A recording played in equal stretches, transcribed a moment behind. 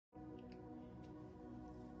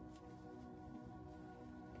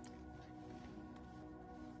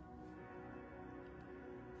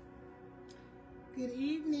Good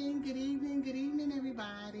evening, good evening, good evening,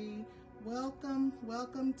 everybody. Welcome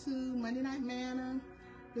to Monday Night Manna,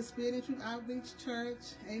 the Spirit and Truth Outreach Church.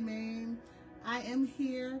 Amen. I am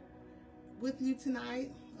here with you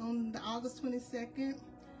tonight on the August 22nd,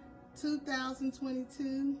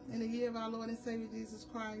 2022, in the year of our Lord and Savior Jesus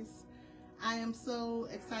Christ. I am so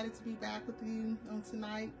excited to be back with you on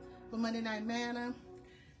tonight for Monday Night Manna.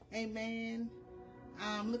 Amen.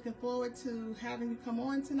 I'm looking forward to having you come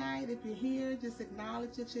on tonight. If you're here, just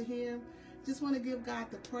acknowledge that you're here. Just want to give God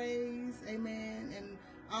the praise, amen, and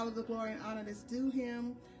all of the glory and honor that's due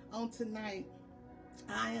him on tonight.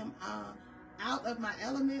 I am out of my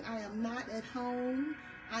element. I am not at home.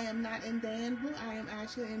 I am not in Danville. I am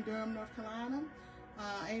actually in Durham, North Carolina.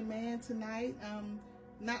 Amen. Tonight,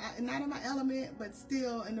 not in my element, but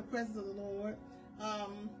still in the presence of the Lord.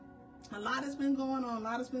 A lot has been going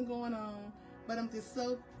on. But I'm just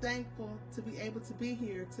so thankful to be able to be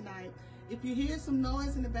here tonight. If you hear some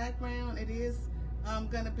noise in the background, it is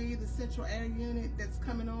going to be the central air unit that's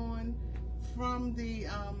coming on from the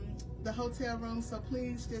hotel room. So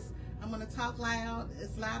please I'm going to talk loud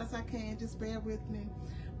as I can. Just bear with me.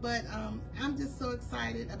 But I'm just so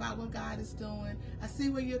excited about what God is doing. I see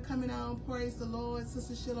where you're coming on. Praise the Lord.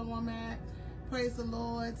 Sister Sheila Womack. Praise the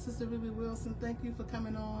Lord. Sister Ruby Wilson, thank you for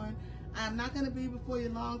coming on. I'm not going to be before you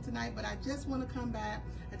long tonight, but I just want to come back.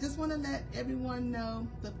 I just want to let everyone know,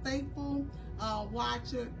 the faithful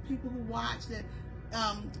watcher, people who watch, that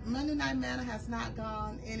Monday Night Manna has not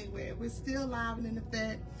gone anywhere. We're still live and in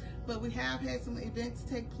effect, but we have had some events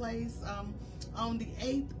take place on the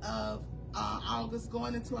 8th of August,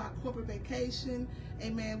 going into our corporate vacation.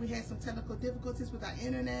 Amen. We had some technical difficulties with our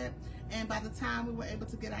internet, and by the time we were able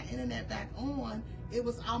to get our internet back on, it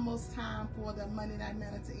was almost time for the Monday Night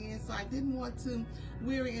Manna to end. So I didn't want to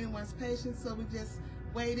weary anyone's patience, so we just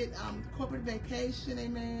waited. Corporate vacation,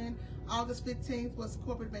 amen. August 15th was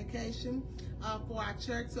corporate vacation for our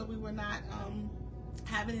church, so we were not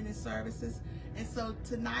having any services. And so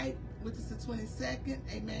tonight, which is the 22nd,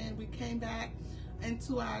 amen, we came back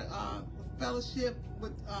into our fellowship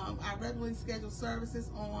with our regularly scheduled services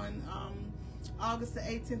on August the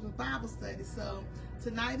 18th with Bible study. So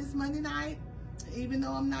tonight is Monday night. Even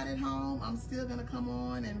though I'm not at home, I'm still going to come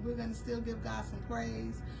on, and we're going to still give God some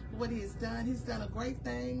praise for what he has done. He's done a great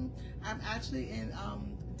thing. I'm actually in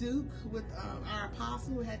Duke with our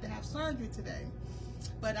apostle who had to have surgery today.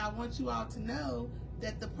 But I want you all to know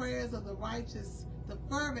that the prayers of the righteous, the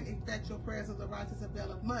fervent, effectual prayers of the righteous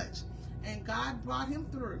availeth much. And God brought him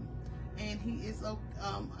through. And he is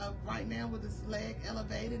right now with his leg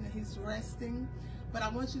elevated, and he's resting. But I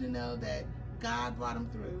want you to know that God brought him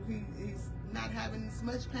through. He's not having as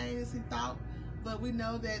much pain as he thought, but we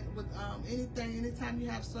know that with anytime you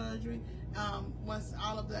have surgery, once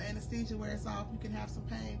all of the anesthesia wears off, you can have some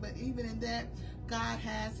pain. But even in that, God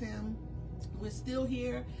has him. We're still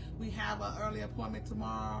here. We have an early appointment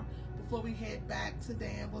tomorrow before we head back to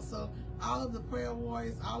Danville. So all of the prayer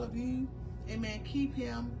warriors, all of you, amen, keep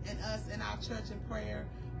him and us in our church in prayer.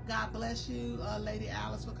 God bless you, Lady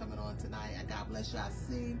Alice, for coming on tonight. God bless you. I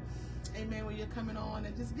see, amen, when you're coming on,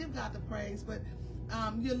 and just give God the praise. But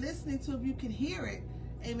you're listening to, if you can hear it,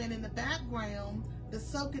 amen, in the background, the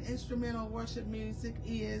soaking instrumental worship music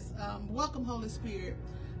is Welcome Holy Spirit,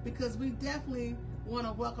 because we definitely want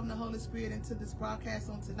to welcome the Holy Spirit into this broadcast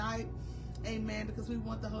on tonight. Amen, because we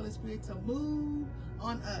want the Holy Spirit to move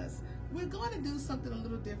on us. We're going to do something a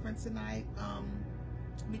little different tonight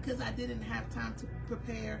because I didn't have time to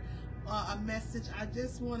prepare a message. I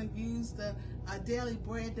just want to use the Daily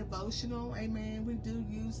Bread devotional. Amen. We do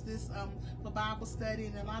use this for Bible study,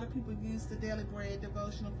 and a lot of people use the Daily Bread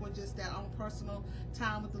devotional for just their own personal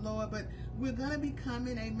time with the Lord. But we're going to be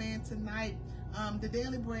coming, amen, tonight. The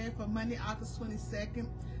Daily Bread for Monday, August 22nd.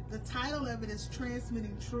 The title of it is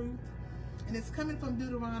Transmitting Truth. And it's coming from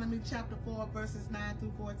Deuteronomy chapter 4, verses 9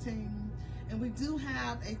 through 14. And we do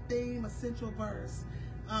have a theme, a central verse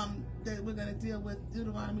that we're going to deal with,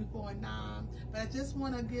 Deuteronomy 4 and 9. But I just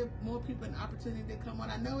want to give more people an opportunity to come on.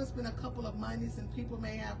 I know it's been a couple of Mondays, and people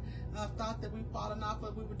may have thought that we've fallen off,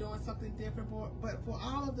 but we were doing something different. But for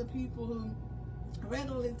all of the people who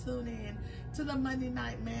regularly tune in to the Monday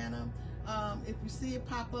Night Manna, if you see it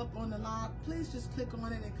pop up on the live, please just click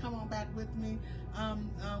on it and come on back with me.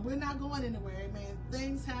 We're not going anywhere, amen.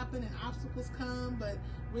 Things happen and obstacles come, but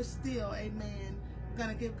we're still, amen,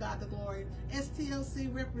 gonna give God the glory.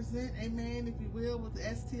 STLC represent, amen, if you will, with the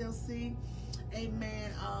STLC,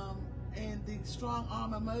 amen. and the strong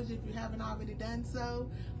arm emoji if you haven't already done so.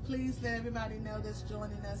 Please let everybody know that's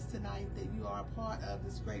joining us tonight that you are a part of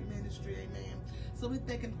this great ministry. Amen. So we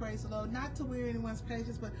thank and praise the Lord, not to wear anyone's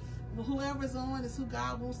patience, but whoever's on is who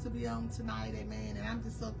God wants to be on tonight. Amen. And I'm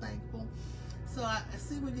just so thankful. So I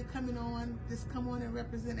see when you're coming on, just come on and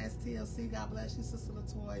represent STLC. God bless you, Sister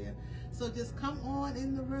Latoya. So just come on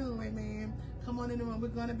in the room, amen. Come on in the room. We're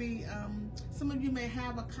going to be, some of you may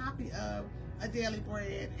have a copy of A Daily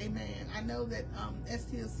Bread, amen. I know that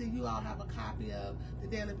STLC, you all have a copy of the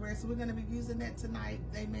Daily Bread. So we're going to be using that tonight,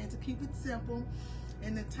 amen, to keep it simple.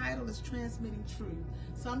 And the title is Transmitting Truth.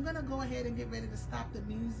 So I'm going to go ahead and get ready to stop the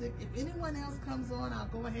music. If anyone else comes on, I'll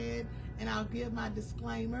go ahead and I'll give my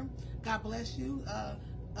disclaimer. God bless you.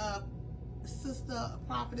 Sister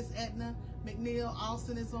Prophetess Edna McNeil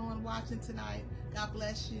Austin is on watching tonight. God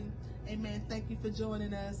bless you. Amen. Thank you for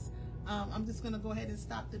joining us. I'm just going to go ahead and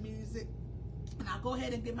stop the music. And I'll go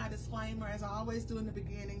ahead and give my disclaimer, as I always do in the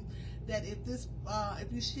beginning, that if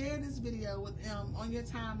you share this video with on your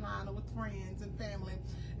timeline or with friends and family,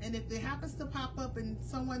 and if it happens to pop up and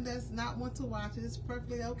someone does not want to watch it, it's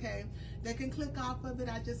perfectly okay. They can click off of it.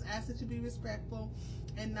 I just ask that you be respectful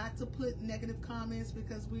and not to put negative comments,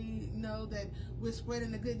 because we know that we're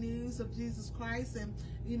spreading the good news of Jesus Christ, and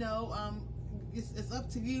you know, it's up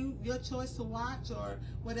to you, your choice to watch or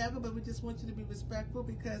whatever, but we just want you to be respectful,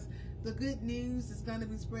 because the good news is going to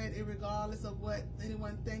be spread regardless of what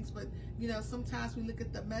anyone thinks. But you know, sometimes we look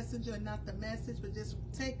at the messenger and not the message. But just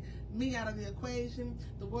take me out of the equation.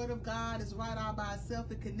 The word of God is right all by itself.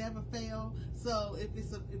 It can never fail. So if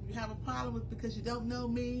you have a problem with because you don't know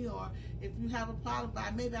me, or if you have a problem by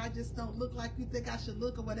maybe I just don't look like you think I should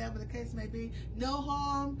look, or whatever the case may be, no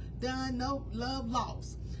harm done, no love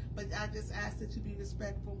lost. But I just ask that you be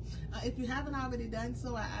respectful. If you haven't already done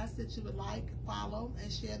so, I ask that you would like, follow,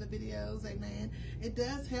 and share the videos. Amen. It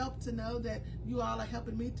does help to know that you all are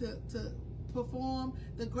helping me to perform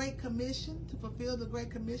the Great Commission, to fulfill the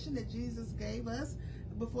Great Commission that Jesus gave us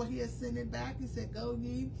before he ascended back. He said, go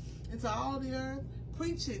ye into all the earth,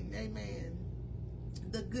 preaching, amen,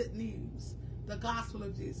 the good news, the gospel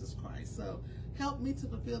of Jesus Christ. So help me to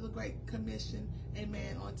fulfill the Great Commission,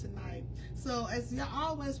 amen, on tonight. So as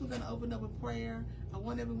always, we're going to open up with prayer. I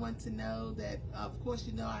want everyone to know that, of course,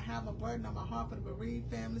 you know, I have a burden on my heart for the bereaved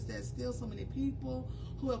families. There's still so many people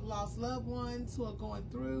who have lost loved ones, who are going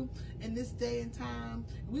through in this day and time.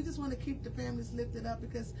 We just want to keep the families lifted up,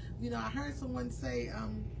 because, you know, I heard someone say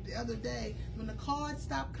the other day, when the cards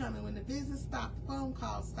stop coming, when the visits stop, the phone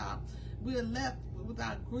calls stop, we're left with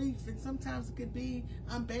our grief, and sometimes it could be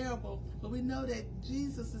unbearable, but we know that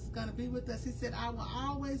Jesus is going to be with us. He said, I will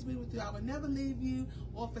always be with you. I will never leave you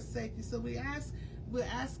or forsake you. So we're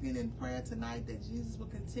asking in prayer tonight that Jesus will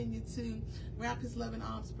continue to wrap his loving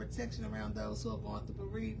arms of protection around those who are going through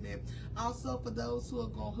bereavement. Also for those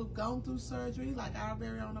who've gone through surgery, like our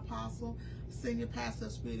very own apostle, senior pastor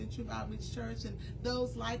of Spirit and Truth Outreach Church, and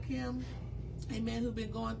those like him, amen, who've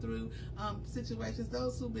been going through situations,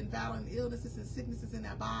 those who've been battling illnesses and sicknesses in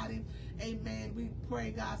their body, amen. We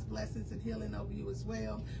pray God's blessings and healing over you as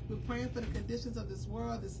well. We're praying for the conditions of this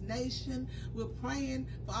world, this nation. We're praying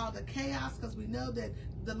for all the chaos, because we know that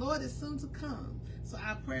the Lord is soon to come. So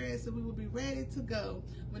our prayer is that we will be ready to go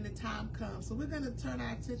when the time comes. So we're going to turn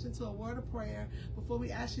our attention to a word of prayer before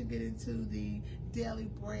we actually get into the Daily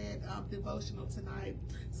Bread devotional tonight.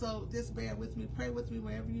 So just bear with me, pray with me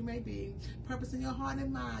wherever you may be. Purpose in your heart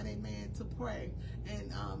and mind, amen, to pray.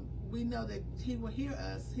 And we know that he will hear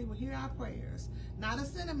us. He will hear our prayers. Not a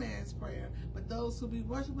sinner man's prayer, but those who be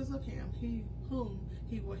worshipers of him, whom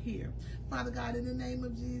he will hear. Father God, in the name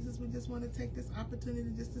of Jesus, we just want to take this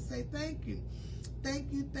opportunity just to say thank you.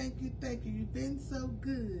 Thank you, thank you, thank you. You've been so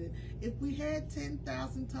good. If we had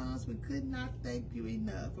 10,000 tongues, we could not thank you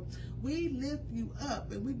enough. We lift you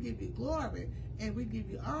up, and we give you glory, and we give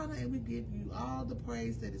you honor, and we give you all the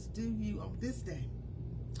praise that is due you on this day.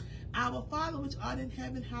 Our Father, which art in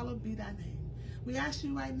heaven, hallowed be thy name. We ask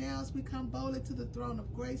you right now, as we come boldly to the throne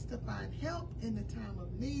of grace to find help in the time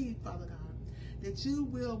of need, Father God, that you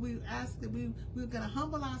will, we ask that we're going to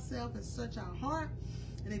humble ourselves and search our heart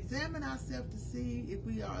and examine ourselves to see if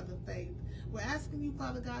we are of the faith. We're asking you,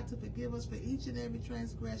 Father God, to forgive us for each and every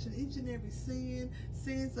transgression, each and every sin,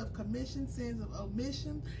 sins of commission, sins of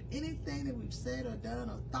omission, anything that we've said or done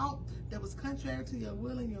or thought that was contrary to your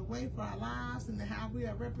will and your way for our lives and how we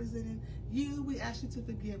are representing you. We ask you to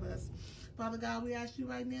forgive us. Father God, we ask you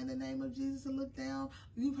right now in the name of Jesus to look down.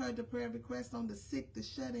 You've heard the prayer request on the sick, the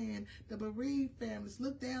shut-in, the bereaved families.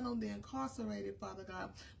 Look down on the incarcerated, Father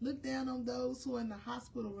God. Look down on those who are in the hospital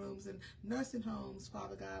hospital rooms and nursing homes,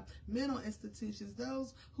 Father God, mental institutions,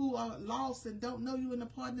 those who are lost and don't know you in the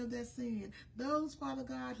pardon of their sin, those, Father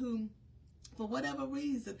God, who for whatever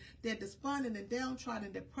reason, they're despondent and downtrodden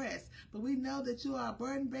and depressed. But we know that you are a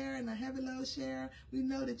burden bearer and a heavy load sharer. We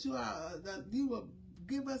know that you will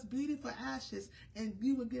give us beauty for ashes, and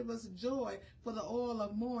you will give us joy for the oil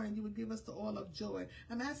of mourning. You will give us the oil of joy.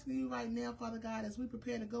 I'm asking you right now, Father God, as we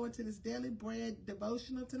prepare to go into this daily bread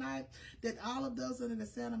devotional tonight, that all of those under the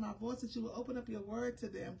sound of my voice, that you will open up your word to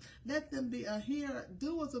them. Let them be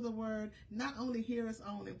doers of the word, not only hearers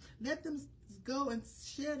only. Let them go and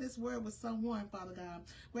share this word with someone, Father God.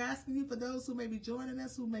 We're asking you for those who may be joining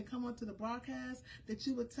us, who may come onto the broadcast, that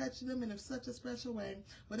you would touch them in such a special way.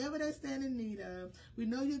 Whatever they stand in need of, we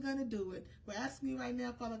know you're going to do it. We're asking you right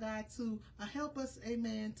now, Father God, to help us,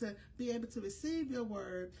 amen, to be able to receive your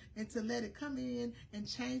word and to let it come in and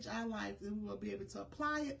change our life, and we will be able to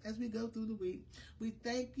apply it as we go through the week. We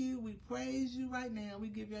thank you. We praise you right now. We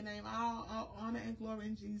give your name all honor and glory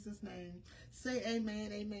in Jesus' name. Say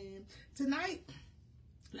amen, amen. Tonight,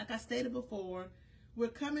 like I stated before, we're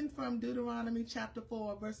coming from Deuteronomy chapter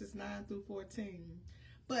 4, verses 9 through 14.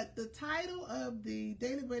 But the title of the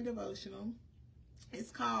Daily Bread Devotional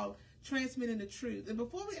is called Transmitting the Truth. And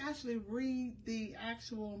before we actually read the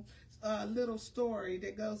actual little story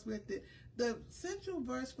that goes with it, the central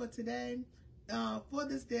verse for today, for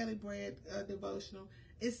this Daily Bread Devotional,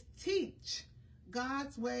 is teach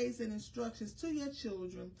God's ways and instructions to your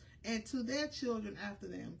children and to their children after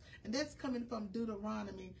them. And that's coming from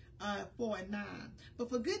Deuteronomy 4 and 9. But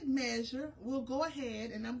for good measure, we'll go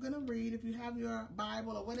ahead and I'm going to read, if you have your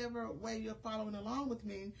Bible or whatever way you're following along with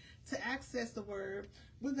me to access the word,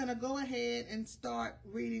 we're going to go ahead and start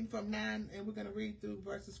reading from 9, and we're going to read through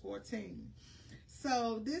verses 14.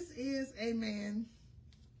 So this is, amen,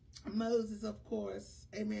 Moses, of course,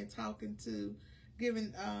 amen, talking to,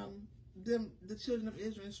 giving them, the children of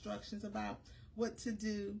Israel, instructions about what to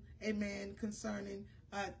do, amen, concerning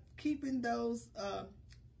keeping those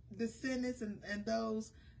descendants and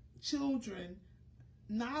those children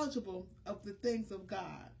knowledgeable of the things of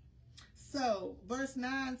God. So verse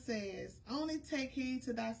 9 says, only take heed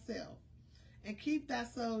to thyself and keep thy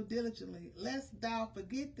soul diligently, lest thou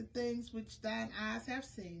forget the things which thine eyes have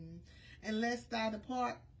seen, and lest they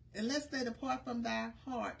depart from thy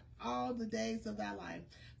heart all the days of thy life.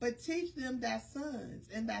 But teach them thy sons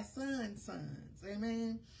and thy sons' sons.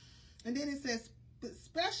 Amen. And then it says,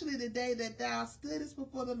 especially the day that thou stoodest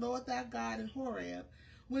before the Lord thy God in Horeb,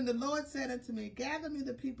 when the Lord said unto me, gather me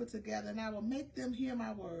the people together, and I will make them hear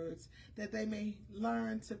my words, that they may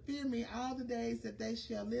learn to fear me all the days that they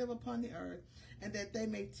shall live upon the earth, and that they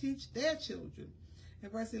may teach their children.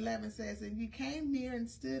 And verse 11 says, and ye came near and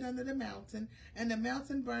stood under the mountain, and the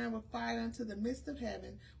mountain burned with fire unto the midst of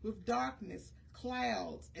heaven, with darkness,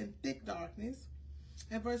 clouds, and thick darkness.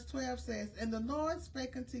 And verse 12 says, and the Lord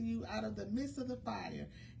spake unto you out of the midst of the fire.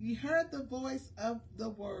 Ye heard the voice of the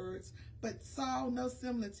words, but saw no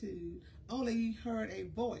similitude, only ye heard a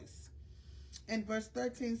voice. And verse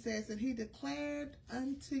 13 says, and he declared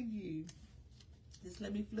unto you, just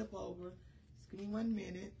let me flip over, just give me 1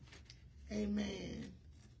 minute. Amen.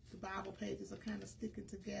 The Bible pages are kind of sticking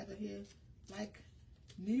together here like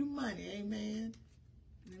new money. Amen.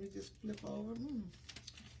 Let me just flip over.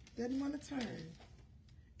 Doesn't want to turn.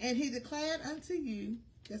 And he declared unto you,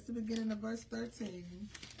 that's the beginning of verse 13.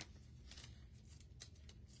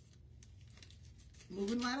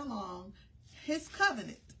 Moving right along, his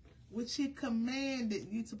covenant, which he commanded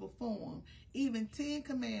you to perform, even 10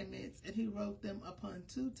 commandments, and he wrote them upon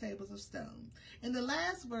 2 tables of stone. And the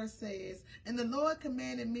last verse says, and the Lord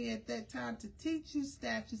commanded me at that time to teach you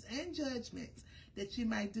statutes and judgments, that you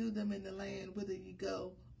might do them in the land whither you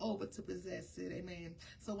go over to possess it. Amen.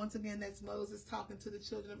 So once again, that's Moses talking to the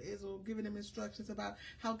children of Israel, giving them instructions about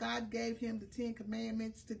how God gave him the 10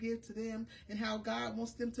 commandments to give to them, and how God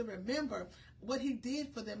wants them to remember what he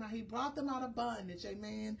did for them, how he brought them out of bondage,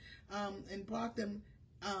 amen, and brought them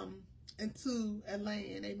into a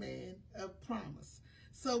land, amen, of promise.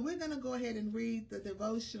 So we're going to go ahead and read the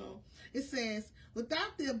devotional. It says,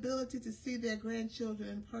 without the ability to see their grandchildren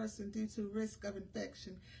in person due to risk of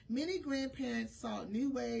infection, many grandparents sought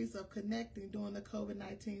new ways of connecting during the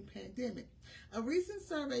COVID-19 pandemic. A recent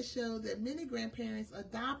survey showed that many grandparents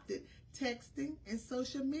adopted texting and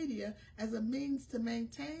social media as a means to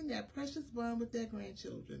maintain their precious bond with their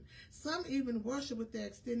grandchildren. Some even worship with their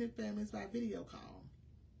extended families by video call.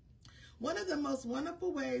 One of the most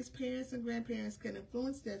wonderful ways parents and grandparents can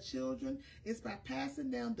influence their children is by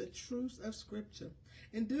passing down the truths of Scripture.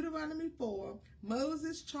 In Deuteronomy 4,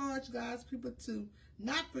 Moses charged God's people to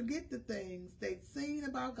not forget the things they'd seen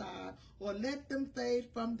about God or let them fade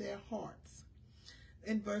from their hearts.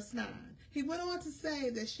 In verse 9, he went on to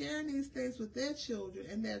say that sharing these things with their children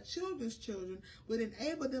and their children's children would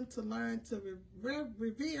enable them to learn to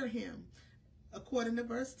revere him, according to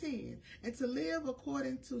verse 10, and to live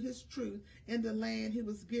according to his truth in the land he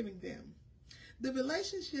was giving them. The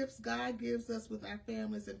relationships God gives us with our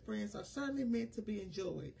families and friends are certainly meant to be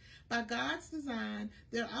enjoyed. By God's design,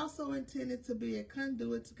 they're also intended to be a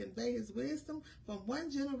conduit to convey his wisdom from one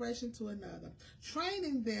generation to another,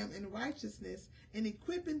 training them in righteousness and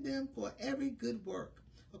equipping them for every good work,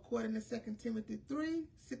 according to 2 Timothy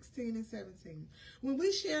 3:16 and 17. When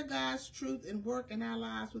we share God's truth and work in our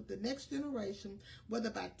lives with the next generation, whether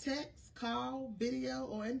by text, call, video,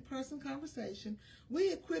 or in-person conversation,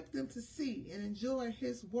 we equip them to see and enjoy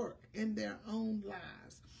his work in their own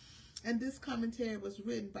lives. And this commentary was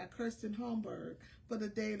written by Kirsten Holmberg for the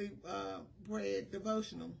Daily Bread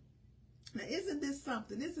Devotional. Now, isn't this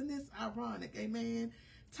something? Isn't this ironic? Amen.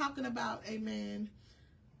 Talking about, amen,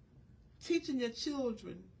 teaching your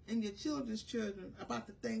children and your children's children about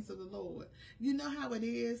the things of the Lord. You know how it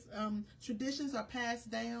is. Traditions are passed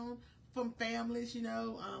down from families,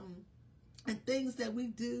 and things that we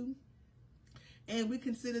do, and we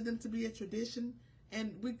consider them to be a tradition,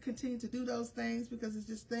 and we continue to do those things because it's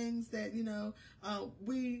just things that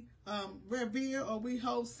we revere or we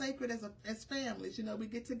hold sacred as families. We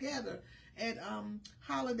get together at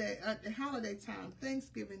holiday time,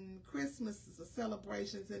 Thanksgiving, Christmas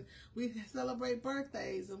celebrations, and we celebrate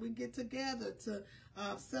birthdays, and we get together to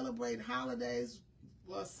celebrate holidays.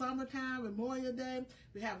 Summertime, Memorial Day.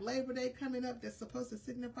 We have Labor Day coming up that's supposed to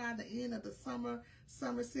signify the end of the summer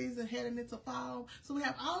season heading into fall. So we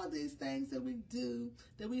have all of these things that we do,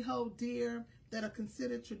 that we hold dear, that are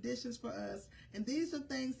considered traditions for us. And these are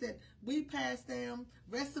things that we pass down.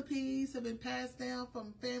 Recipes have been passed down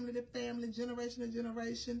from family to family, generation to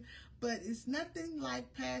generation. But it's nothing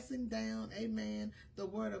like passing down, amen, the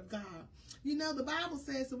word of God. The Bible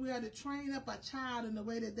says that we are to train up a child in the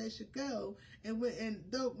way that they should go. And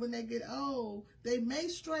when they get old, they may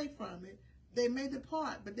stray from it. They may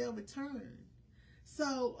depart, but they'll return.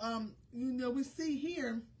 So, we see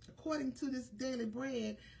here, according to this daily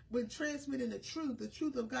bread, when transmitting the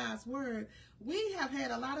truth of God's word, we have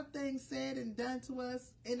had a lot of things said and done to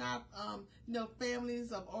us in our,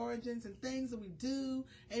 families of origins and things that we do,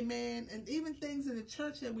 amen, and even things in the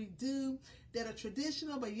church that we do that are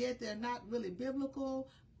traditional, but yet they're not really biblical.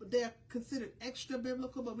 They're considered extra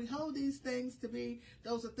biblical, but we hold these things to be,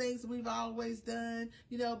 those are things that we've always done.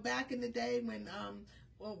 Back in the day when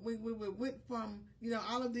we went from,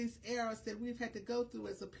 all of these eras that we've had to go through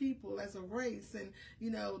as a people, as a race, and,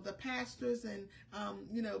 the pastors and,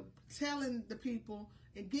 telling the people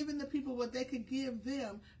and giving the people what they could give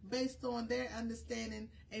them based on their understanding,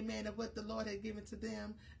 amen, of what the Lord had given to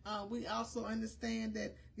them. We also understand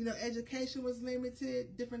that, education was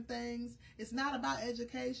limited, different things. It's not about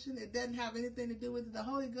education. It doesn't have anything to do with it. The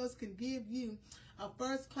Holy Ghost can give you a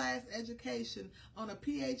first-class education on a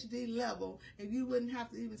PhD level, and you wouldn't have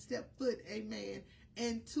to even step foot, amen,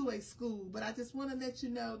 into a school. But I just want to let you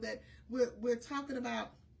know that we're talking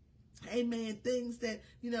about, amen, things that,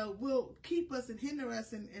 will keep us and hinder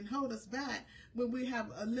us and hold us back when we have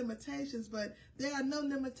limitations, but there are no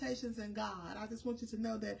limitations in God. I just want you to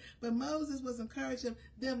know that. But Moses was encouraging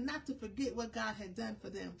them not to forget what God had done for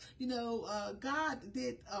them. God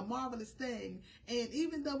did a marvelous thing, and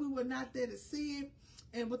even though we were not there to see it,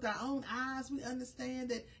 and with our own eyes, we understand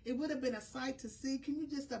that it would have been a sight to see. Can you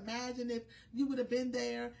just imagine if you would have been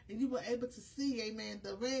there and you were able to see, amen,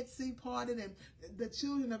 the Red Sea parted and the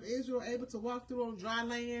children of Israel were able to walk through on dry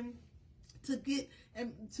land to get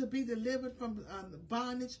and to be delivered from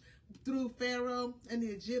bondage through Pharaoh and the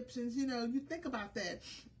Egyptians? You think about that.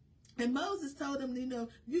 And Moses told them, he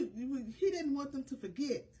didn't want them to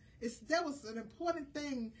forget. That was an important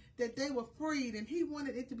thing, that they were freed, and he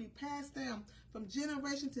wanted it to be passed down from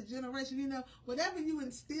generation to generation. Whatever you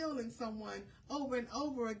instill in someone over and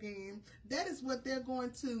over again, that is what they're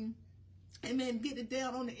going to, amen, get it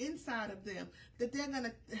down on the inside of them, that they're going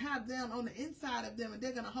to have down on the inside of them, and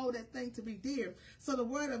they're going to hold that thing to be dear. So the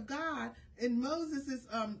word of God, and Moses is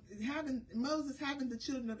having the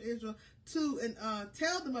children of Israel to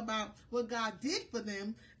tell them about what God did for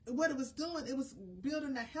them. What it was doing, it was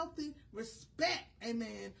building a healthy respect,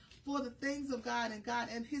 amen, for the things of God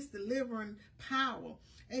and his delivering power,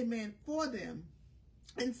 amen, for them.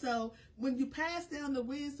 And so when you pass down the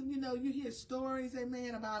wisdom, you know, you hear stories,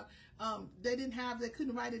 amen, about they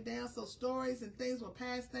couldn't write it down. So stories and things were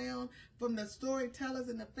passed down from the storytellers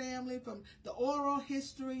in the family, from the oral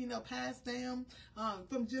history, you know, passed down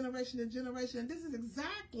from generation to generation. And this is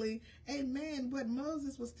exactly, amen, what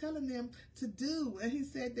Moses was telling them to do. And he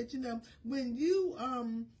said that, you know, when you,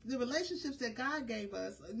 the relationships that God gave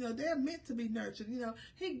us, you know, they're meant to be nurtured. You know,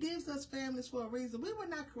 he gives us families for a reason. We were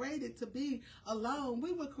not created to be alone.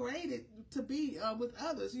 We were created to be with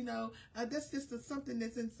others, you know. That's just something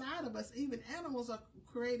that's inside of us. Even animals are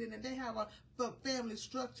created and they have a family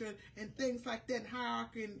structure and things like that,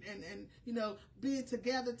 hierarchy and you know, being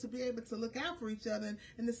together to be able to look out for each other.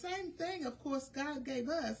 And the same thing, of course, God gave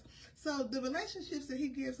us. So the relationships that he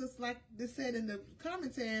gives us, like they said in the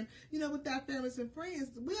commentary, you know, with our families and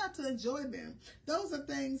friends, we have to enjoy them. Those are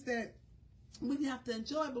things that we have to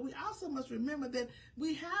enjoy, but we also must remember that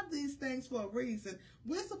we have these things for a reason.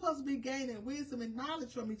 We're supposed to be gaining wisdom and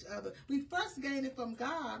knowledge from each other. We first gain it from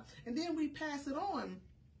God, and then we pass it on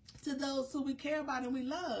to those who we care about and we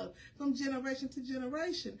love from generation to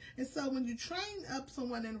generation. And so when you train up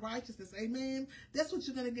someone in righteousness, amen, that's what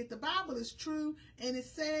you're going to get. The Bible is true, and it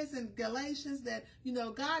says in Galatians that, you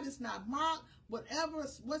know, God is not mocked.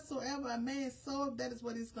 Whatsoever a man soweth, that is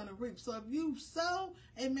what he's going to reap. So if you sow,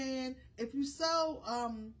 amen, if you sow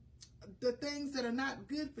the things that are not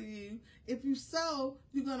good for you, if you sow,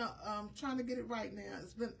 you're going to, trying to get it right now.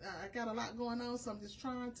 It's been, I got a lot going on, so I'm just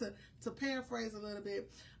trying to paraphrase a little bit.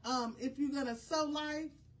 If you're going to sow life,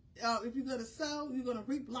 if you're going to sow, you're going to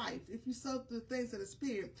reap life. If you sow the things of the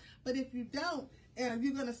Spirit. But if you don't,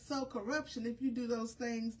 you're going to sow corruption if you do those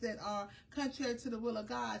things that are contrary to the will of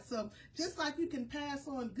God. So just like you can pass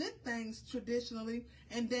on good things traditionally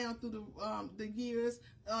and down through the years,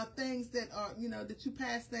 things that are, you know, that you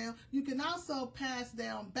pass down, you can also pass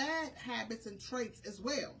down bad habits and traits as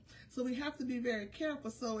well. So we have to be very careful.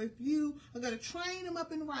 So if you are going to train them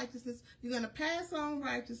up in righteousness, you're going to pass on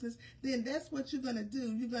righteousness, then that's what you're going to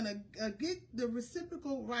do. You're going to get the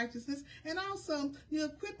reciprocal righteousness, and also you're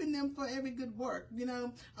equipping them for every good work, you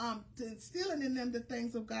know, instilling in them the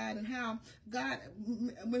things of God and how God,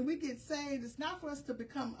 when we get saved, it's not for us to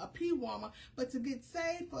become a pea warmer, but to get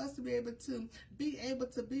saved for us to be able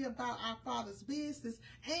to be about our Father's business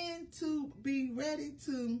and to be ready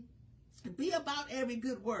to be about every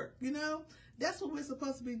good work, you know. That's what we're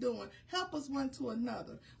supposed to be doing. Help us one to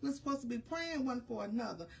another. We're supposed to be praying one for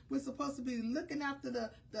another. We're supposed to be looking after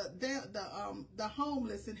the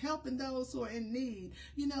homeless and helping those who are in need.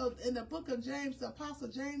 You know, in the book of James, the Apostle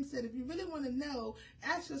James said, if you really want to know,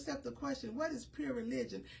 ask yourself the question, what is pure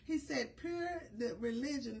religion? He said, pure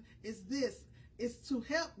religion is this. Is to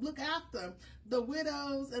help look after the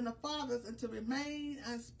widows and the fathers and to remain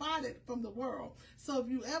unspotted from the world. So if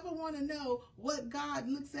you ever want to know what God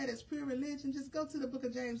looks at as pure religion, just go to the book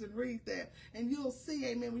of James and read that. And you'll see,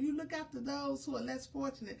 amen, when you look after those who are less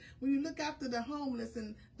fortunate, when you look after the homeless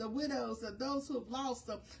and the widows or those who have lost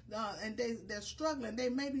them and they're struggling, they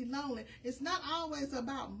may be lonely. It's not always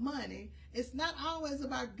about money. It's not always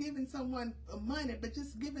about giving someone money, but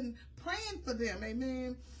just praying for them,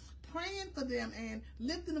 amen. Praying for them and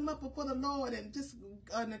lifting them up before the Lord, and just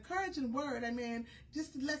an encouraging word, amen,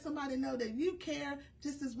 just to let somebody know that you care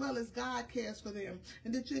just as well as God cares for them,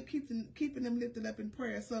 and that you're keeping them lifted up in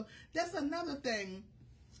prayer. So that's another thing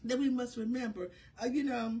that we must remember. You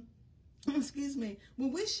know, excuse me,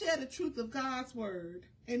 when we share the truth of God's word,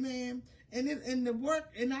 amen, and it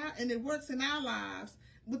works in our lives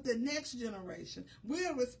with the next generation, we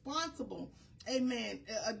are responsible. Amen.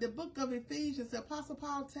 The book of Ephesians, the Apostle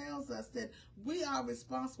Paul tells us that we are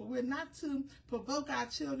responsible. We're not to provoke our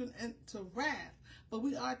children into wrath, but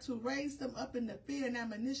we are to raise them up in the fear and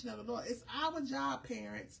admonition of the Lord. It's our job,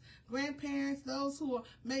 parents, grandparents, those who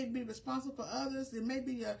may be responsible for others. It may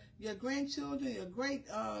be your grandchildren, your great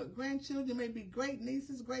grandchildren, may be great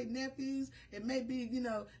nieces, great nephews. It may be, you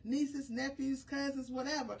know, nieces, nephews, cousins,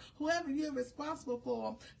 whatever. Whoever you're responsible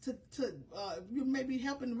for, you may be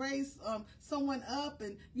helping raise someone up,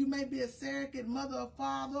 and you may be a surrogate mother or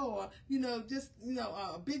father, or, you know, just, you know,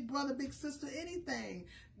 a big brother, big sister, anything.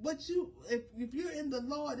 But if you're in the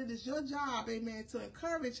Lord, it is your job, amen, to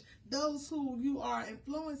encourage those who you are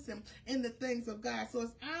influencing in the things of God. So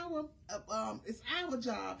it's our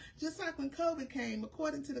job. Just like when COVID came,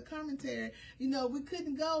 according to the commentary, you know, we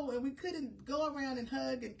couldn't go around and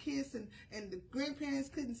hug and kiss, and the grandparents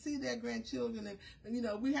couldn't see their grandchildren, and you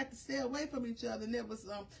know, we had to stay away from each other. And there was,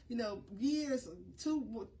 you know, years,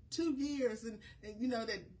 2 years, and you know,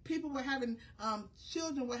 that people were having,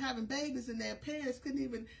 children were having babies and their parents couldn't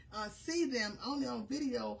even see them, only on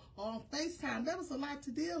video or on FaceTime. That was a lot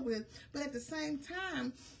to deal with. But at the same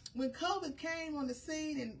time, when COVID came on the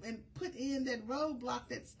scene and put in that roadblock,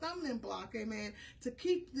 that stumbling block, amen, to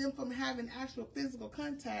keep them from having actual physical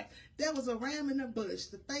contact, there was a ram in the bush.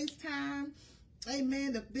 The FaceTime,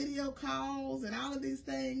 amen, the video calls and all of these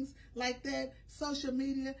things like that, social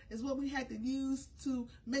media is what we had to use to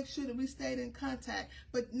make sure that we stayed in contact.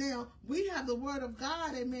 But now we have the word of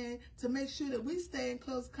God, amen, to make sure that we stay in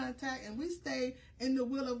close contact and we stay in the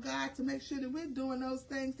will of God to make sure that we're doing those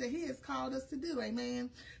things that he has called us to do, amen.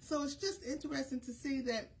 So it's just interesting to see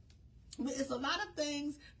that it's a lot of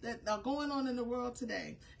things that are going on in the world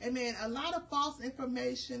today. Amen. A lot of false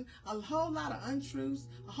information, a whole lot of untruths,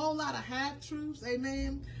 a whole lot of half-truths.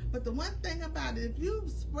 Amen. But the one thing about it, if you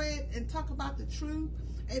spread and talk about the truth,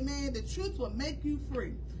 amen, the truth will make you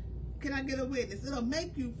free. Can I get a witness? It'll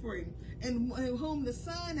make you free. And whom the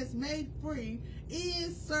Son has made free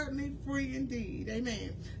is certainly free indeed.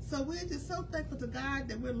 Amen. So we're just so thankful to God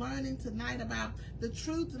that we're learning tonight about the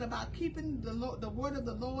truth and about keeping the word of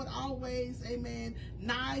the Lord always, amen,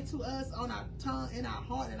 nigh to us, on our tongue, in our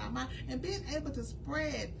heart, and our mind, and being able to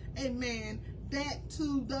spread, amen, that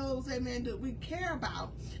to those, amen, that we care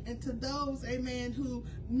about, and to those, amen, who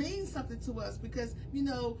mean something to us. Because, you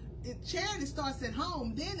know, charity starts at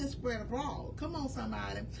home, then it's spread abroad. Come on,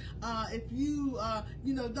 somebody. If you,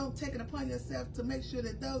 you know, don't take it upon yourself to make sure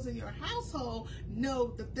that those in your household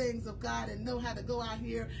know the things of God and know how to go out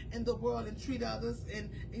here in the world and treat others and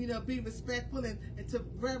you know, be respectful and to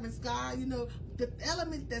reverence God, you know, the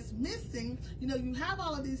element that's missing, you know, you have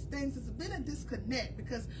all of these things. It's been a disconnect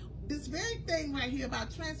because this very thing right here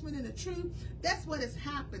about transmitting the truth, that's what has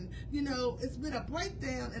happened. You know, it's been a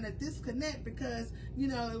breakdown and a disconnect because, you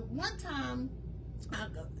know, one time,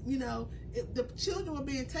 you know, the children were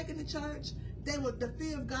being taken to church. They were, the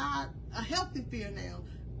fear of God, a healthy fear now,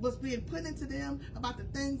 was being put into them about the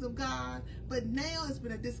things of God. But now it's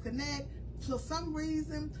been a disconnect. For some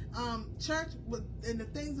reason, church and the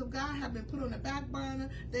things of God have been put on the back burner.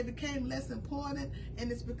 They became less important,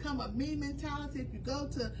 and it's become a me mentality. If you go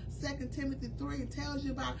to 2 Timothy 3, it tells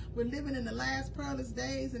you about we're living in the last perilous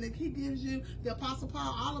days, and he gives you, the Apostle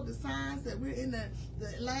Paul, all of the signs that we're in the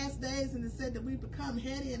last days, and it said that we become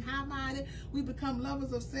heady and high-minded. We become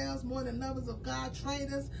lovers of selves more than lovers of God,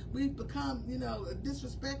 traitors. We've become, you know,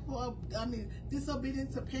 disrespectful,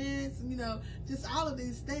 disobedient to parents, and, you know, just all of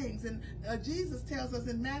these things. And Jesus tells us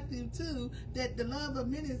in Matthew 2 that the love of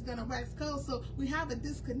many is going to wax cold. So we have a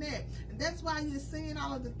disconnect. And that's why you're seeing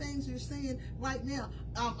all of the things you're seeing right now.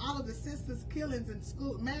 All of the senseless killings and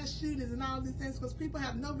school mass shootings and all of these things, because people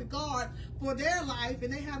have no regard for their life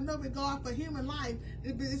and they have no regard for human life.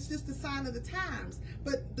 It's just a sign of the times.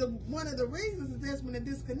 But one of the reasons is there's been a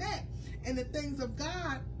disconnect, and the things of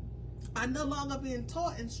God are no longer being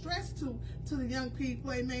taught and stressed to the young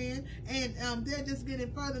people, amen, and they're just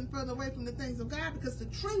getting further and further away from the things of God because the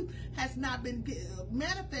truth has not been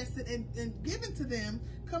manifested and given to them.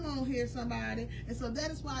 Come on here, somebody. And so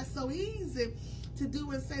that is why it's so easy to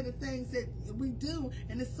do and say the things that we do,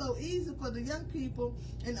 and it's so easy for the young people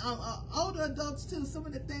and older adults too. Some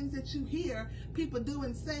of the things that you hear people do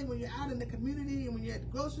and say when you're out in the community and when you're at the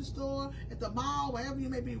grocery store, at the mall, wherever you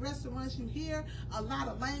may be, restaurants, you hear a lot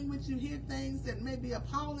of language. You hear things that may be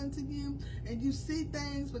appalling to you, and you see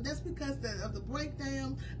things, but that's because of the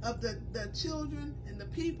breakdown of the children, and the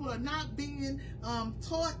people are not being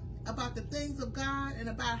taught about the things of God and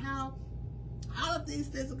about how all of these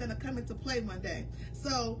things are going to come into play one day.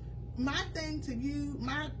 So my thing to you,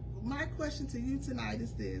 my question to you tonight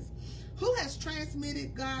is this: who has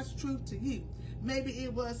transmitted God's truth to you? Maybe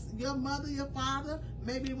it was your mother, your father.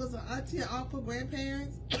 Maybe it was an auntie, or uncle,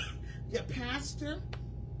 grandparents, your pastor,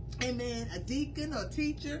 amen, a deacon or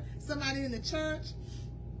teacher, somebody in the church.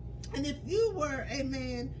 And if you were,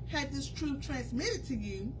 amen, had this truth transmitted to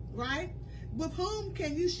you, right? With whom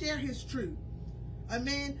can you share his truth?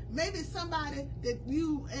 Amen. Maybe somebody that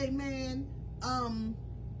you, amen,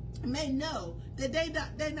 may know that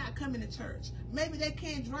they're not coming to church. Maybe they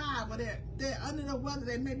can't drive, or they're under the weather.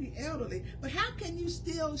 They may be elderly. But how can you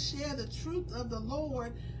still share the truth of the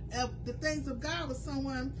Lord, of the things of God, with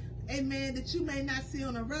someone, amen, that you may not see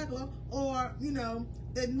on a regular, or you know,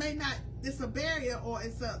 that may not? It's a barrier, or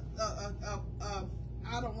it's a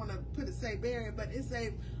I don't want to say barrier, but it's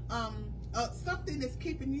a something that's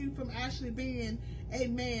keeping you from actually being,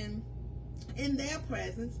 amen, in their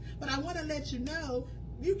presence. But I want to let you know,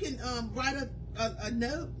 you can write a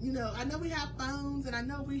note. You know, I know we have phones, and I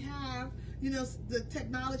know we have, the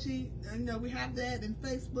technology, we have that in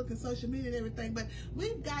Facebook and social media and everything, but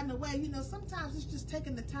we've gotten away. Sometimes it's just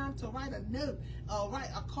taking the time to write a note or write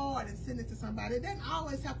a card and send it to somebody. It doesn't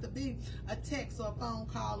always have to be a text or a phone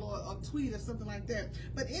call or a tweet or something like that.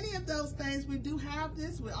 But any of those things, we do have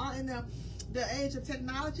this. We are in the age of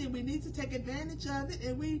technology, and we need to take advantage of it,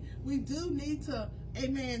 and we do need to,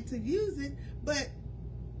 amen, to use it. But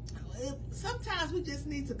sometimes we just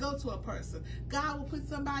need to go to a person. God will put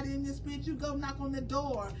somebody in your spirit. You go knock on the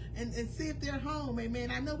door and see if they're home, amen.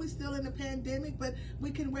 I know we're still in the pandemic, but we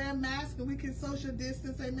can wear a mask and we can social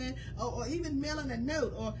distance, amen, or even mailing a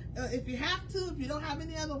note, or if you have to, if you don't have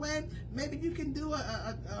any other way, maybe you can do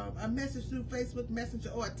a message through Facebook Messenger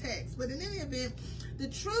or a text. But in any event, the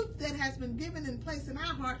truth that has been given in place in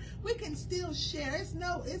our heart, we can still share. It's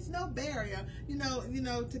no barrier,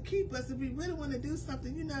 to keep us if we really want to do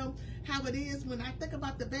something. How it is when I think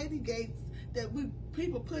about the baby gates that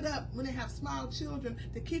people put up when they have small children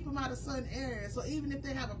to keep them out of certain areas. So even if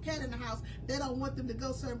they have a pet in the house, they don't want them to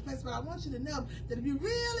go certain places. But I want you to know that if you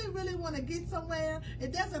really, really want to get somewhere,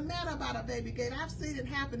 it doesn't matter about a baby gate. I've seen it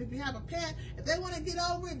happen. If you have a pet, if they want to get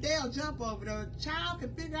over it, they'll jump over it. Or a child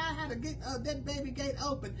can figure out how to get that baby gate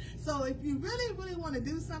open. So if you really, really want to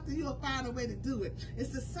do something, you'll find a way to do it. It's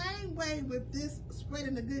the same way with this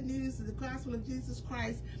spreading the good news of the gospel of Jesus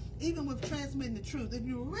Christ. Even with transmitting the truth, if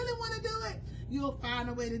you really want to do it, you'll find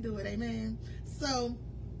a way to do it, amen. So,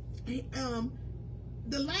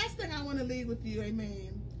 the last thing I want to leave with you,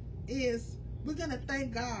 amen, is we're going to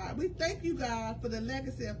thank God. We thank you, God, for the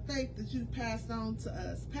legacy of faith that you passed on to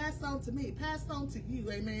us, passed on to me, passed on to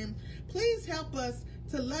you, amen. Please help us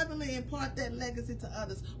to lovingly impart that legacy to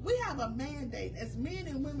others. We have a mandate as men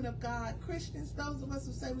and women of God, Christians, those of us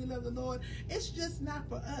who say we love the Lord. It's just not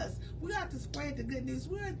for us. We are to spread the good news.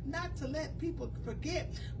 We're not to let people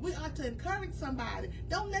forget. We are to encourage somebody.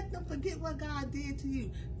 Don't let them forget what God did to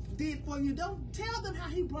you. Did for you. Don't tell them how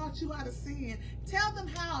he brought you out of sin. Tell them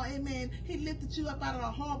how, amen, he lifted you up out of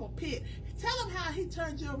a horrible pit. Tell them how he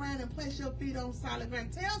turned you around and placed your feet on solid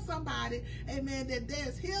ground. Tell somebody, amen, that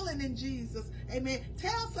there's healing in Jesus. Amen.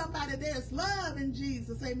 Tell somebody there's love in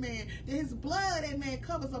Jesus. Amen. That his blood, amen,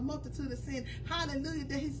 covers a multitude of sin. Hallelujah.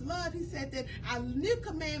 That his love, he said that a new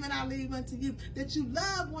commandment I leave unto you, that you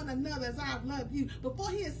love one another as I've loved you. Before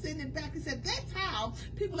he ascended back, he said that's how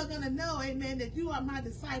people are going to know, amen, that you are my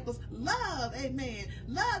disciples. Love, amen.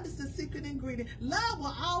 Love is the secret ingredient. Love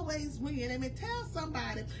will always win. Amen. Tell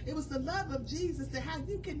somebody it was the love of Jesus, that how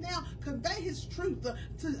you can now convey his truth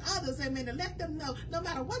to others, amen, to let them know no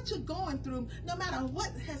matter what you're going through, no matter what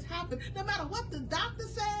has happened, no matter what the doctor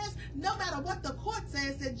says, no matter what the court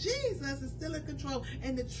says, that Jesus is still in control,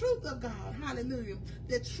 and the truth of God, hallelujah,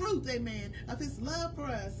 the truth, amen, of his love for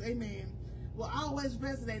us, amen, will always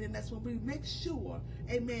resonate in us when we make sure,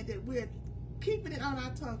 amen, that we're keeping it on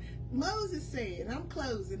our tongue. Moses said, I'm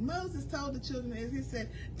closing, Moses told the children, as he said,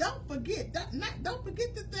 don't forget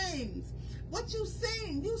the things. What you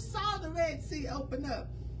seen, you saw the Red Sea open up,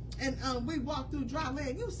 and we walked through dry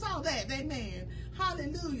land. You saw that, amen.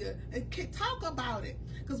 Hallelujah. And talk about it.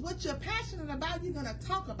 Because what you're passionate about, you're going to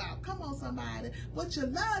talk about. Come on, somebody. What you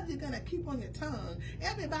love, you're going to keep on your tongue.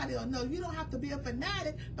 Everybody will know. You don't have to be a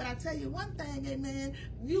fanatic, but I tell you one thing, amen.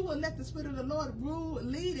 You will let the Spirit of the Lord rule,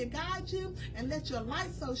 lead, and guide you, and let your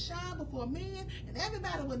light so shine before men, and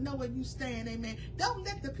everybody will know where you stand, amen. Don't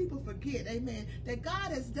let the people forget, amen, that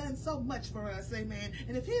God has done so much for us, amen.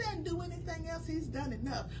 And if he doesn't do anything else, he's done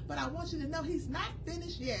enough. But I want you to know he's not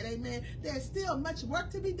finished yet, amen. There's still much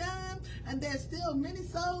work to be done, and there's still many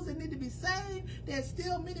souls that need to be saved. There's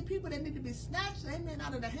still many people that need to be snatched, amen,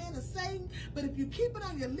 out of the hand of Satan. But if you keep it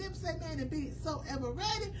on your lips, amen, and be so ever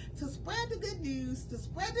ready to spread the good news, to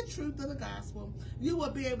spread the truth of the gospel, you will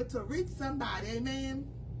be able to reach somebody, amen.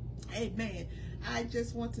 Amen. I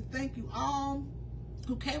just want to thank you all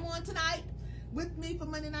who came on tonight with me for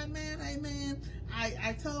Monday Night Manna, amen.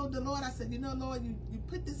 I told the Lord, I said, you know, Lord, you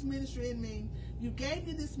put this ministry in me. You gave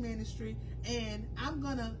me this ministry, and I'm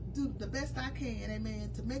going to do the best I can, amen,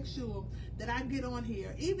 to make sure that I get on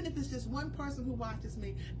here. Even if it's just one person who watches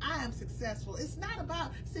me, I am successful. It's not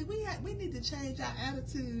about, see, we need to change our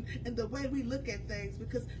attitude and the way we look at things,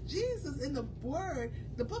 because Jesus in the Word,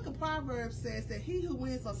 the book of Proverbs says that he who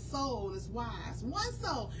wins a soul is wise. One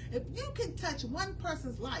soul. If you can touch one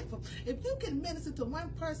person's life, if you can minister to one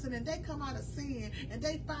person and they come out of sin and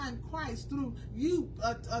they find Christ through you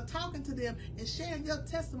talking to them and sharing your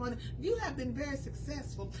testimony. You have been very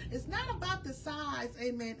successful. It's not about the size,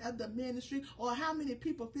 amen, of the ministry or how many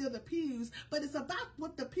people fill the pews, but it's about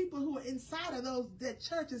what the people who are inside of that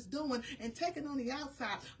church is doing and taking on the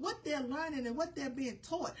outside, what they're learning and what they're being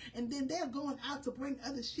taught, and then they're going out to bring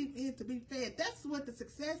other sheep in to be fed. That's what the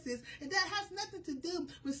success is, and that has nothing to do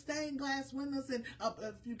with stained glass windows and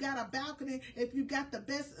if you got a balcony, if you got the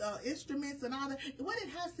best instruments and all that. What it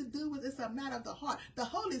has to do with is a matter of the heart, the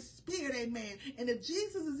Holy Spirit, amen. And if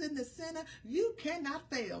Jesus is in the center, you cannot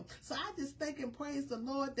fail. So I just thank and praise the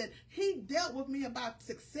Lord that he dealt with me about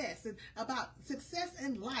success and about success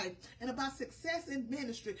in life and about success in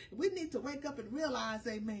ministry. We need to wake up and realize,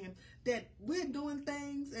 amen, that we're doing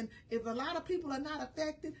things, and if a lot of people are not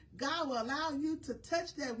affected, God will allow you to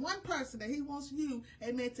touch that one person that he wants you,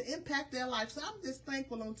 amen, to impact their life. So I'm just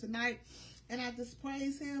thankful on tonight, and I just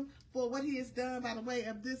praise him for what he has done by the way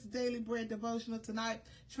of this Daily Bread devotional tonight,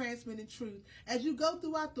 transmitting truth. As you go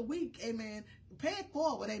throughout the week, amen, pay it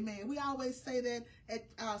forward, amen. We always say that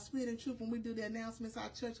at Spirit and Truth when we do the announcements. Our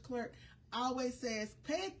church clerk always says,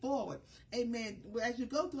 pay it forward, amen. As you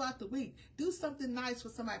go throughout the week, do something nice for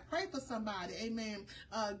somebody, pray for somebody, amen.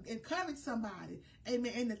 Encourage somebody,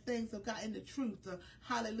 amen, in the things of God, in the truth,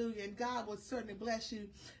 hallelujah, and God will certainly bless you.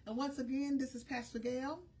 And once again, this is Pastor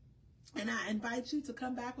Gail, and I invite you to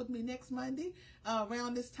come back with me next Monday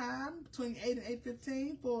around this time, between 8 and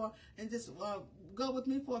 8:15, and just go with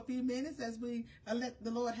me for a few minutes as we let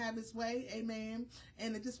the Lord have his way, amen.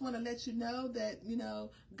 And I just want to let you know that, you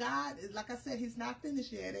know, God, like I said, he's not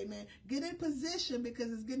finished yet, amen. Get in position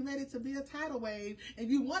because it's getting ready to be a tidal wave, and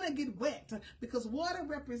you want to get wet because water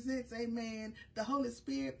represents, amen, the Holy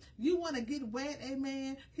Spirit. You want to get wet,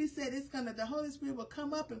 amen. He said the Holy Spirit will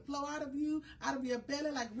come up and flow out of you, out of your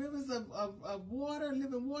belly like rivers of water,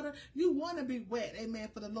 living water. You want to be wet, amen,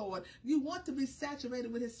 for the Lord. You want to be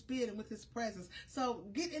saturated with his Spirit and with his presence. So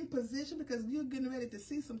get in position because you're getting ready to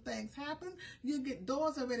see some things happen.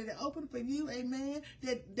 Doors are ready to open for you, amen,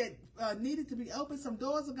 that needed to be open. Some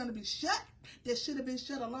doors are going to be shut that should have been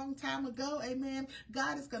shut a long time ago, amen.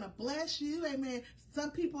 God is going to bless you, amen. Some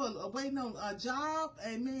people are waiting on a job,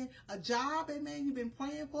 amen. A job, amen, you've been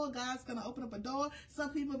praying for. God's going to open up a door.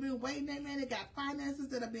 Some people have been waiting, amen. They got finances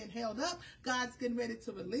that are being held up. God's getting ready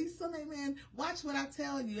to release them, amen. Watch what I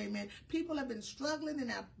tell you, amen. People have been struggling in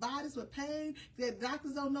their bodies with pain. Their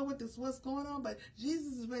doctors don't know what's going on, but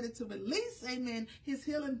Jesus is ready to release, amen, his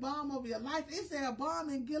healing balm over your life. Is there a balm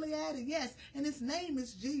in Gilead? Yes, and his name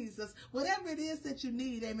is Jesus. Whatever it is that you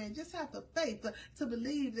need, amen, just have the faith to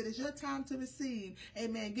believe that it's your time to receive,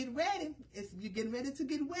 amen. Get ready. You're getting ready to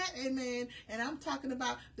get wet, amen, and I'm talking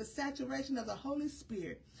about the saturation of the Holy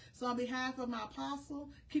Spirit. So on behalf of my apostle,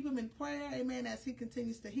 keep him in prayer, amen, as he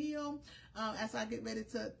continues to heal. As I get ready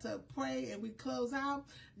to pray and we close out,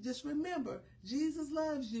 just remember, Jesus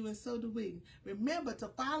loves you and so do we. Remember to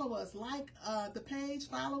follow us, like the page,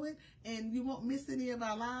 follow it, and you won't miss any of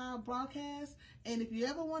our live broadcasts. And if you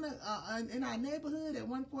ever want to, in our neighborhood at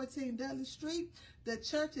 114 Dudley Street, the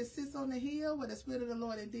church that sits on the hill where the Spirit of the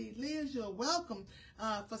Lord indeed lives, you're welcome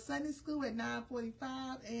for Sunday school at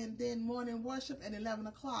 9:45 and then morning worship at 11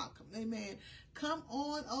 o'clock. Amen. Come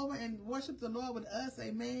on over and worship the Lord with us.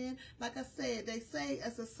 Amen. Like I said, they say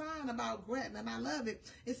it's a sign about Gretna, and I love it.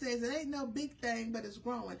 It says it ain't no big thing, but it's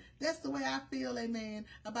growing. That's the way I feel, amen,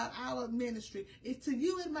 about our ministry. To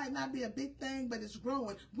you, it might not be a big thing, but it's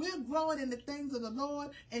growing. We're growing in the things of the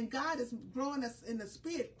Lord, and God is growing us in the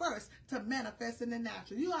Spirit first to manifest in the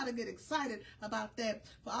natural. You ought to get excited about that.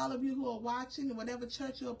 For all of you who are watching, whatever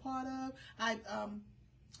church you're a part of, I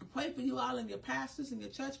pray for you all and your pastors and your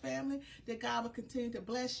church family, that God will continue to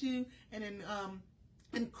bless you and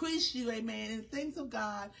increase you, amen, in things of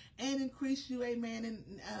God, and increase you, amen,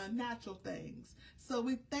 in natural things. So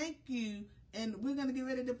we thank you, and we're going to get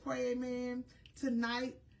ready to pray, amen,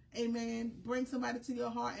 tonight. Amen. Bring somebody to your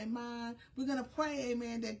heart and mind. We're going to pray,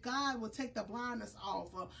 amen, that God will take the blindness off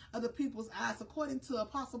of the people's eyes. According to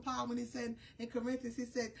Apostle Paul, when he said in Corinthians, he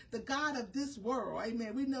said, the God of this world,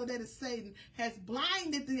 amen, we know that is Satan, has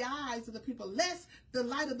blinded the eyes of the people, lest the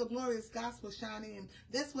light of the glorious gospel shine in.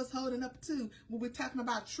 That's what's holding up too. When we're talking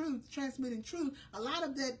about truth, transmitting truth, a lot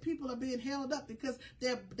of that people are being held up because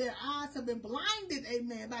their eyes have been blinded,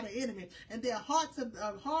 amen, by the enemy. And their hearts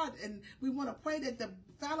are hard, and we want to pray that the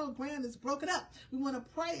fallow ground is broken up. We want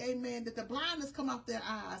to pray, amen, that the blindness come off their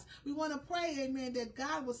eyes. We want to pray, amen, that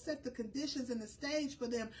God will set the conditions and the stage for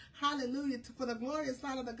them, hallelujah, for the glorious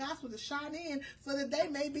light of the gospel to shine in so that they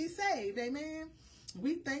may be saved, amen.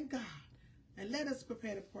 We thank God. And let us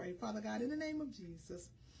prepare to pray. Father God, in the name of Jesus,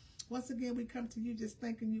 once again, we come to you just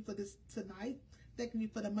thanking you for this tonight, thanking you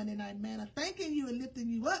for the Monday night manna, thanking you and lifting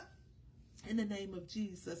you up. In the name of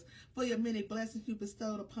Jesus, for your many blessings you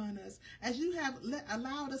bestowed upon us. As you have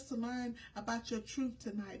allowed us to learn about your truth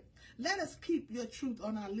tonight, let us keep your truth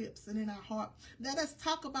on our lips and in our heart. Let us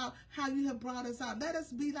talk about how you have brought us out. Let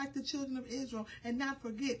us be like the children of Israel and not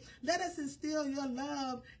forget. Let us instill your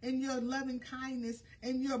love and your loving kindness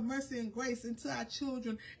and your mercy and grace into our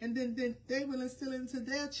children. And then they will instill it into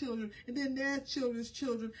their children and then their children's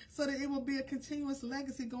children, so that it will be a continuous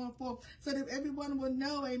legacy going forth, so that everyone will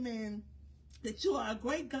know, amen, that you are a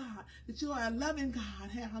great God, that you are a loving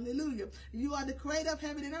God. Hallelujah. You are the creator of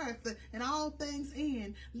heaven and earth and all things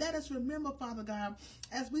in. Let us remember, Father God,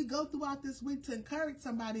 as we go throughout this week, to encourage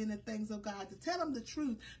somebody in the things of God, to tell them the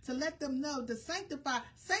truth, to let them know, to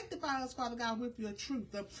sanctify us, Father God, with your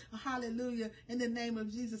truth. Hallelujah. In the name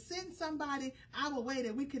of Jesus, send somebody our way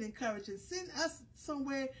that we can encourage, and send us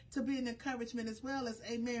somewhere to be an encouragement, as well as,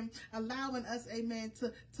 amen, allowing us, amen,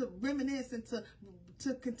 to reminisce and to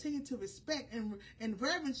continue to respect and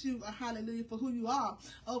reverence you, hallelujah, for who you are.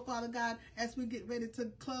 Oh, Father God, as we get ready to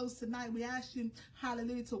close tonight, we ask you,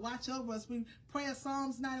 hallelujah, to watch over us. We pray a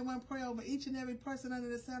Psalms 91 prayer over each and every person under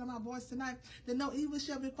the sound of my voice tonight, that no evil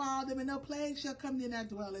shall befall them and no plague shall come near their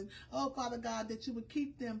dwelling. Oh, Father God, that you would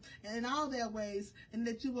keep them in all their ways, and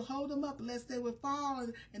that you will hold them up lest they would fall,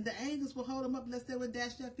 and the angels will hold them up lest they would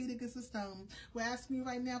dash their feet against a stone. We're asking you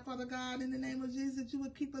right now, Father God, in the name of Jesus, that you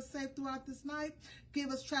would keep us safe throughout this night. Give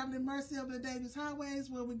us traveling mercy over the dangerous highways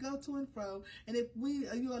where we go to and fro. And if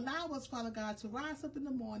you allow us, Father God, to rise up in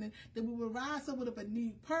the morning, that we will rise up with a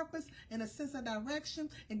new purpose and a sense of direction,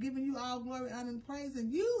 and giving you all glory, honor, and praise. And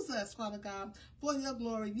use us, Father God, for your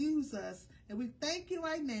glory. Use us. And we thank you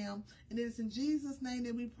right now. And it is in Jesus' name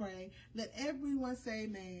that we pray. Let everyone say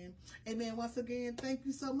amen. Amen. Once again, thank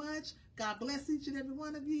you so much. God bless each and every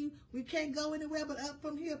one of you. We can't go anywhere but up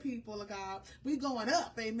from here, people of God. We're going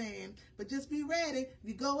up, amen. But just be ready.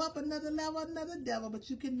 You go up another level, another devil, but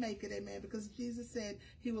you can make it, amen, because Jesus said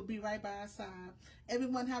he will be right by our side.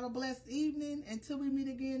 Everyone have a blessed evening until we meet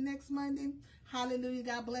again next Monday. Hallelujah.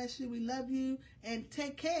 God bless you. We love you, and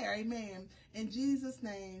take care, amen. In Jesus'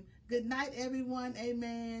 name. Good night, everyone.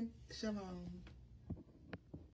 Amen. Shalom.